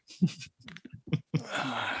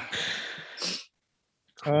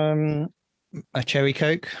 A cherry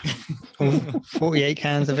Coke, 48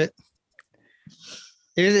 cans of it.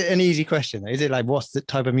 Is it an easy question? Is it like, what's the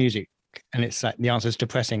type of music? And it's like the answer is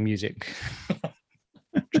depressing music,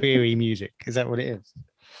 dreary music. Is that what it is?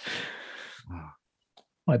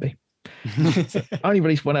 Might be. So, only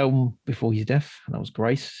released one album before his death, and that was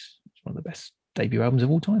Grace. It's one of the best debut albums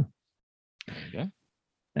of all time. There you go.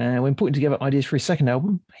 And when putting together ideas for his second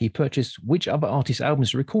album, he purchased which other artists'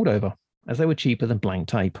 albums to record over, as they were cheaper than blank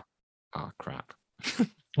tape. Oh, crap.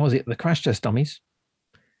 Was it the Crash Test Dummies,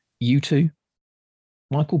 U2,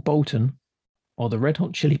 Michael Bolton, or the Red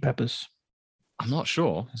Hot Chili Peppers? I'm not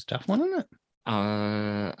sure. It's a tough one, isn't it?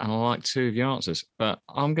 And I like 2 of your answers, but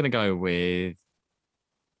I'm going to go with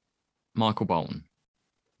Michael Bolton.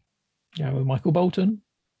 Yeah, with Michael Bolton.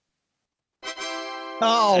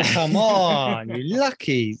 Oh, come on, you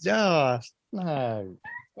lucky. Oh, no.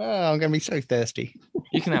 Oh, I'm going to be so thirsty.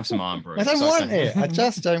 You can have some Iron Brew. I don't want it. I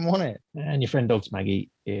just don't want it. And your friend Dog's Maggie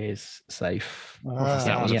is safe.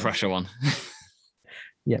 That was a pressure one.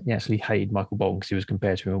 Yeah, he actually hated Michael Bolton because he was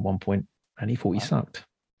compared to him at one point, and he thought he sucked.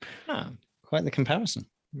 Oh. Quite the comparison.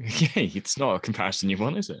 Yeah, it's not a comparison you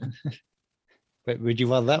want, is it? But would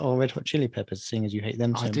you rather that or Red Hot Chili Peppers, seeing as you hate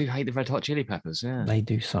them so I do hate the Red Hot Chili Peppers. Yeah, They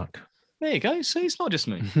do suck. there you go. See, it's not just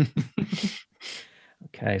me.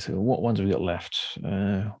 Okay, so what ones have we got left?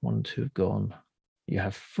 1, 2 have gone. You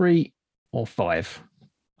have 3 or 5.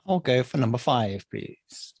 I'll go for number 5,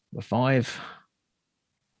 please. The 5,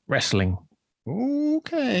 wrestling.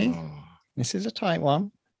 Okay. Oh. This is a tight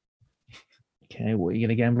one. Okay, what are you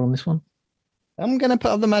going to gamble on this one? I'm going to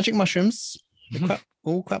put up the magic mushrooms.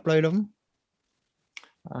 All crap load of them.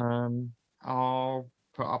 I'll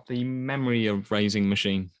put up the memory of raising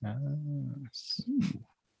machine.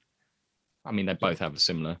 I mean, they both have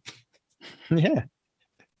similar Yeah.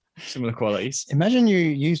 qualities. Imagine you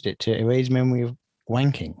used it to erase memory of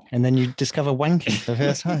wanking and then you discover wanking for the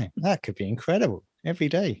first time. That could be incredible every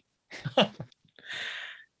day.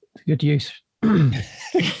 It's good use.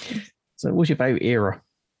 So what's your favorite era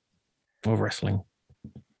of wrestling?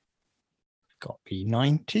 Got to be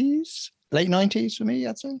 90s, late 90s for me,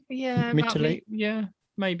 I'd say. Yeah, Mid to late. Yeah,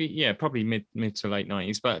 maybe. Yeah, probably mid to late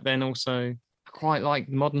 90s. But then also, I quite like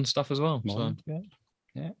modern stuff as well. Modern, so.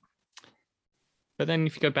 yeah. But then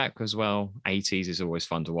if you go back as well, 80s is always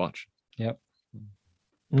fun to watch. Yep.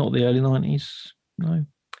 Not the early 90s, no.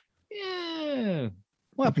 Yeah.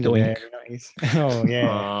 What happened to the early 90s? Oh, yeah.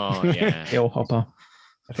 Oh, yeah. Hill Hopper.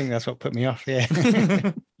 I think that's what put me off, yeah.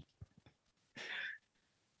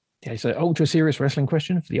 Okay, so ultra serious wrestling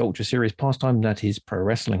question for the ultra serious pastime that is pro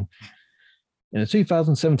wrestling. In a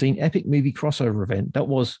 2017 epic movie crossover event that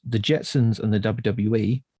was the Jetsons and the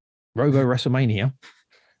WWE, Robo WrestleMania,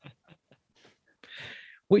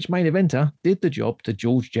 which main eventer did the job to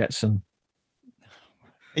George Jetson?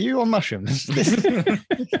 Are you on mushrooms? This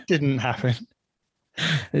didn't happen.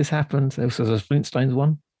 This happened. There was a Flintstones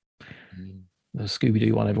one, the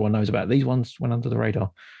Scooby-Doo one everyone knows about. These ones went under the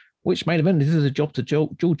radar. Which main event did the job to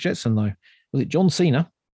George Jetson, though? Was it John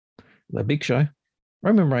Cena, The Big Show,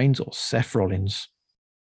 Roman Reigns, or Seth Rollins?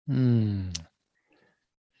 Who's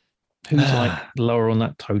like lower on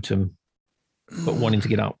that totem, but wanting to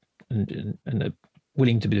get up and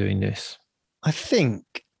willing to be doing this? I think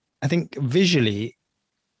visually,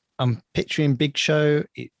 I'm picturing Big Show.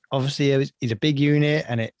 Obviously, he's a big unit,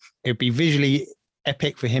 and it'd be visually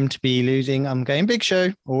epic for him to be losing. I'm going Big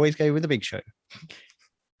Show. Always go with the Big Show.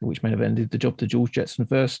 Which main event did the job to George Jetson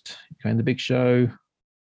first? Going the Big Show.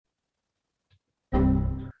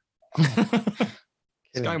 It's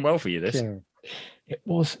going well for you, this. It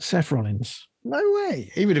was Seth Rollins. No way.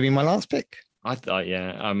 He would have been my last pick. I thought,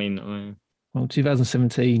 yeah. I mean, Well,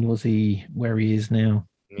 2017 was he where he is now?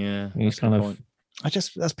 yeah. He's kind of. I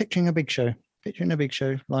was picturing a Big Show. Picturing a Big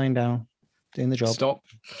Show lying down, doing the job. Stop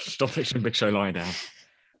picturing Big Show lying down.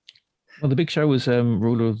 Well, the Big Show was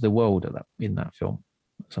ruler of the world in that film.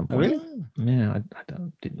 At some point. Oh, really? Yeah,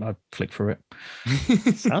 I flicked through it.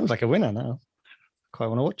 Sounds like a winner now. Quite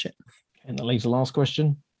want to watch it. And that leaves the last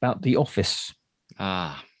question about The Office.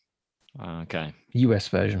 Okay. US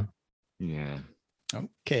version. Yeah.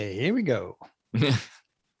 Okay, here we go. Yeah.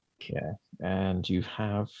 And you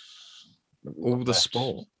have All the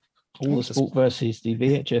sport. All the sport versus the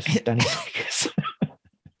VHS Danny Bakers.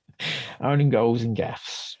 Owning goals and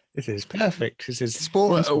gaffs. This is perfect. This is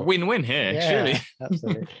sport. Well, a win-win here, surely.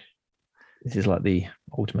 Absolutely. This is like the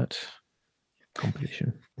ultimate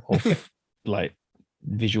competition of like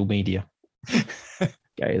visual media.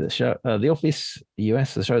 Okay, the show, The Office, the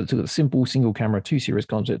US, the show that took a simple single camera, 2 series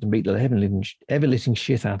concept and beat the ever-living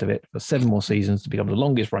shit out of it for 7 more seasons to become the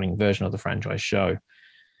longest running version of the franchise show.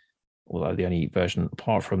 Although the only version,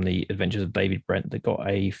 apart from the Adventures of David Brent, that got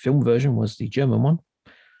a film version was the German one.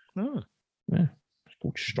 Oh. Yeah, it's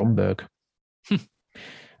called Stromberg. And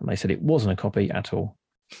they said it wasn't a copy at all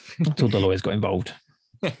until the lawyers got involved.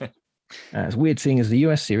 It's weird seeing as the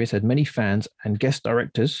US series had many fans and guest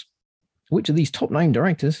directors. Which of these top name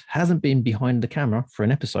directors hasn't been behind the camera for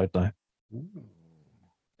an episode, though?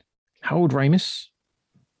 Harold Ramis,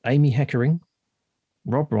 Amy Heckering,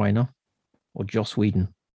 Rob Reiner, or Joss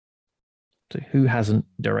Whedon? So who hasn't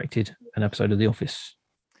directed an episode of The Office?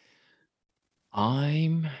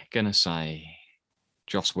 I'm going to say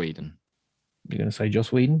Joss Whedon. You're going to say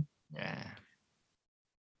Joss Whedon? Yeah.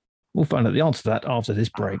 We'll find out the answer to that after this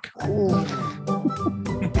break.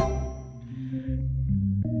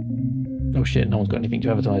 Oh shit, no one's got anything to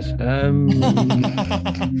advertise.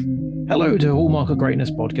 Hello to Hallmark of Greatness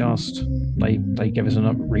podcast. They gave us a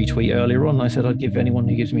retweet earlier on. I said I'd give anyone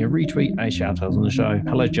who gives me a retweet a shout out on the show.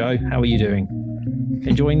 Hello Joe, how are you doing?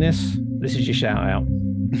 Enjoying this? This is your shout out.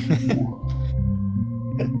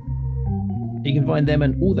 You can find them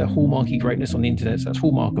and all their Hallmarky greatness on the internet. So that's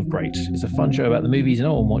Hallmark of Great. It's a fun show about the movies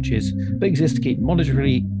no one watches, but exists to keep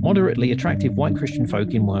moderately attractive white Christian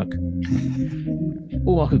folk in work.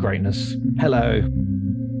 All mark of greatness. Hello.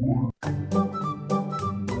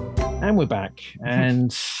 And we're back.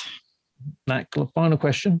 And that final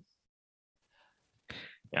question.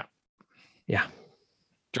 Yeah.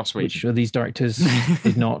 Joss Whedon. Which of these directors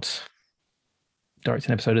did not direct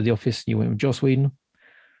an episode of The Office? You went with Joss Whedon.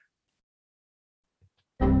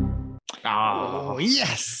 Oh,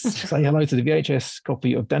 yes. Say hello to the VHS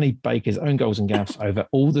copy of Danny Baker's Own Goals and Gaffs over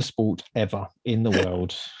all the sport ever in the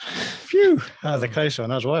world. Phew. That was a close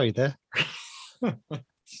one. I was worried there.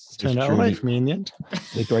 Turned out all right for me in the end.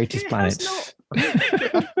 The greatest planet.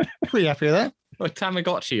 Pretty happy with that. Well,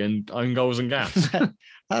 Tamagotchi and Own Goals and Gaffs.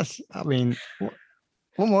 I mean,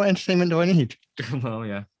 what more entertainment do I need? Well,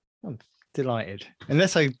 yeah. I'm delighted.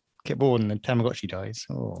 Unless I get bored and the Tamagotchi dies.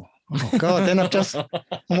 Oh God, then I'm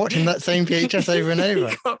watching that same VHS over and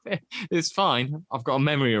over. It's fine. I've got a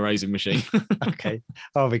memory erasing machine. Okay.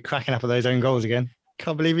 I'll be cracking up at those Own Goals again.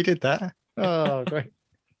 Can't believe he did that. Oh, great.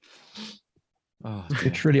 Oh, you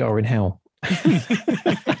truly are in hell.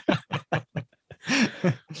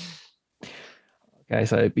 Okay,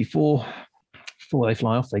 so before they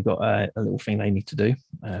fly off, they got a little thing they need to do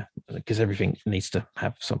because everything needs to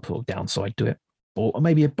have some sort of downside to it, or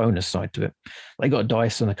maybe a bonus side to it. They got a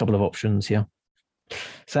dice and a couple of options here.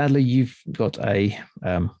 Sadly, you've got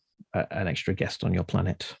an extra guest on your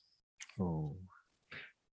planet. Oh.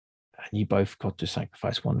 And you both got to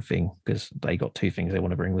sacrifice one thing because they got two things they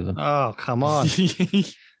want to bring with them. Oh, come on.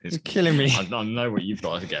 It's killing me. I know what you've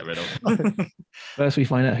got to get rid of. First, we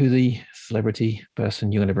find out who the celebrity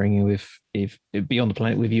person you're going to bring in with, if be on the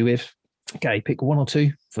planet with you with. Okay, pick one or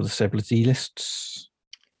two for the celebrity lists.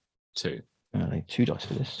 Two. Two dice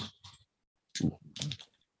for this. Ooh.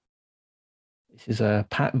 This is a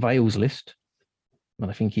Pat Vale's list. And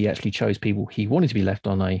I think he actually chose people he wanted to be left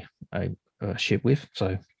on a ship with.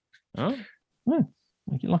 So,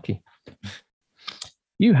 make it lucky.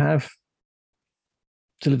 You have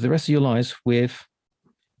to live the rest of your lives with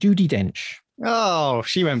Judi Dench. Oh,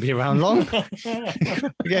 she won't be around long.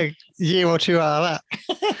 Get a year or two out of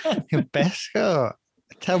that. Your best. Oh,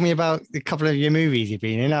 tell me about a couple of your movies you've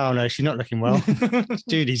been in. Oh, no, she's not looking well.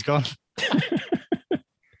 Judy's gone.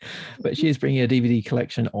 But she is bringing a DVD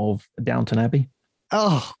collection of Downton Abbey.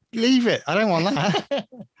 Oh, leave it. I don't want that.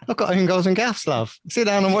 I've got Own Goals and Gaffs, love. Sit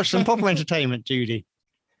down and watch some proper entertainment, Judy.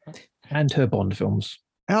 And her Bond films.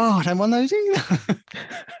 Oh, I don't want those either.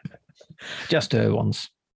 Just her ones.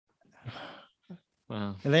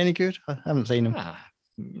 Wow. Are they any good? I haven't seen them.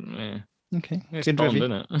 Yeah. Okay. It's Good Bond, review.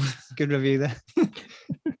 isn't it? Good review there.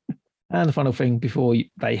 And the final thing before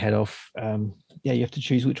they head off, you have to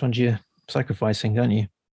choose which ones you're sacrificing, don't you?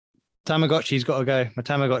 Tamagotchi's got to go. My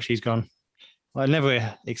Tamagotchi's gone. I've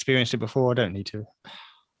never experienced it before. I don't need to.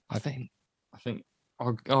 I think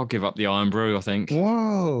I'll give up the Iron Brew, I think.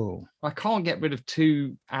 Whoa. I can't get rid of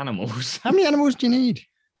two animals. How many animals do you need?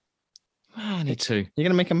 I need two. You're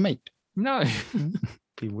going to make a mate? No.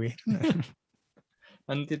 Be weird, isn't it?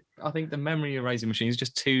 And I think the memory erasing machine is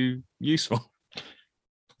just too useful.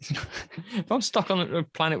 If I'm stuck on a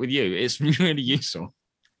planet with you, it's really useful.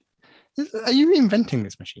 Are you reinventing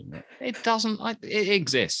this machine? It doesn't. It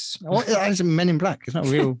exists. That's Men in Black. It's not a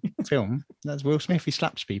real film. That's Will Smith. He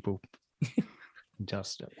slaps people.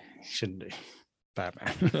 Just shouldn't do. Bad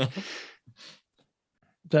man.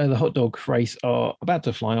 So the hot dog race are about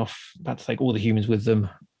to fly off, about to take all the humans with them,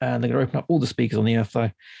 and they're going to open up all the speakers on the Earth,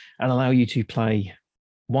 though, and allow you to play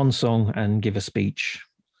one song and give a speech.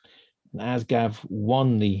 And as Gav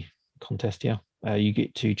won the contest here, you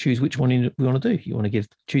get to choose which one you want to do. You want to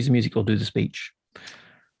choose the music or do the speech?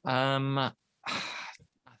 I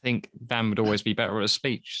think Dan would always be better at a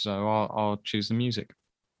speech, so I'll choose the music.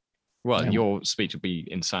 Well, your speech will be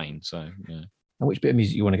insane, so yeah. And which bit of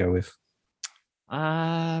music you want to go with?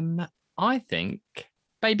 I think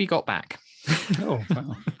Baby Got Back. Oh,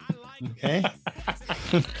 wow. Okay.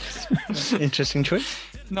 Interesting choice.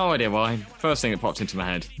 No idea why. First thing that popped into my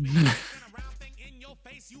head.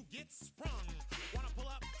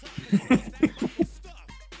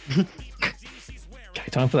 Okay,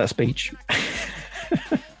 time for that speech.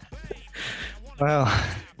 Well,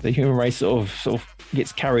 the human race sort of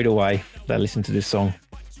gets carried away. They listen to this song.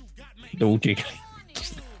 They're all jiggling.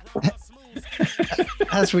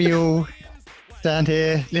 as we all stand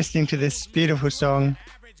here listening to this beautiful song,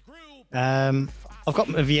 I've got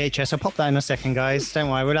a VHS. I'll pop that in a second, guys. Don't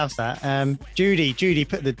worry, we'll have that. Judy,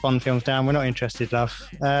 put the Bond films down. We're not interested, love.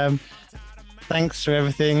 Thanks for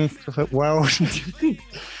everything. Well,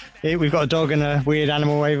 we've got a dog and a weird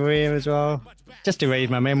animal over here as well. Just erase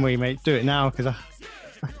my memory, mate. Do it now because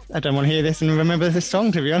I don't want to hear this and remember this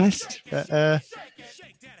song, to be honest. But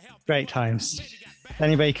great times.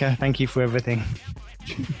 Danny Baker, thank you for everything.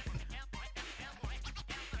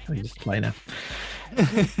 Oh, you just play now.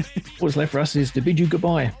 What's left for us is to bid you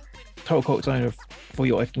goodbye. Total Cock's owner for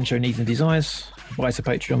your F King Show needs and desires. Buy us a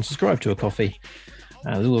Patreon, subscribe to a coffee.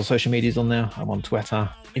 There's all the social medias on there. I'm on Twitter,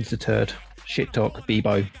 Instaturd, ShitTalk,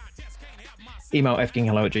 Bebo. Email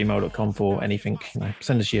fkinghello@gmail.com for anything.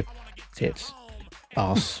 Send us your tits,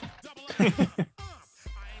 arse.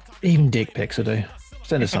 Even dick pics will do.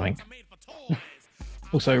 Send us something.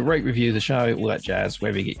 Also, rate, review the show, all that jazz,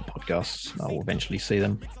 wherever you get your podcasts. I will eventually see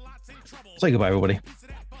them. Say goodbye, everybody.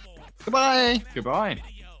 Goodbye. Goodbye.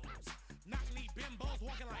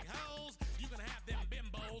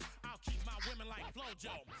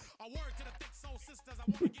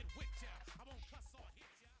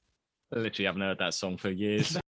 I literally haven't heard that song for years.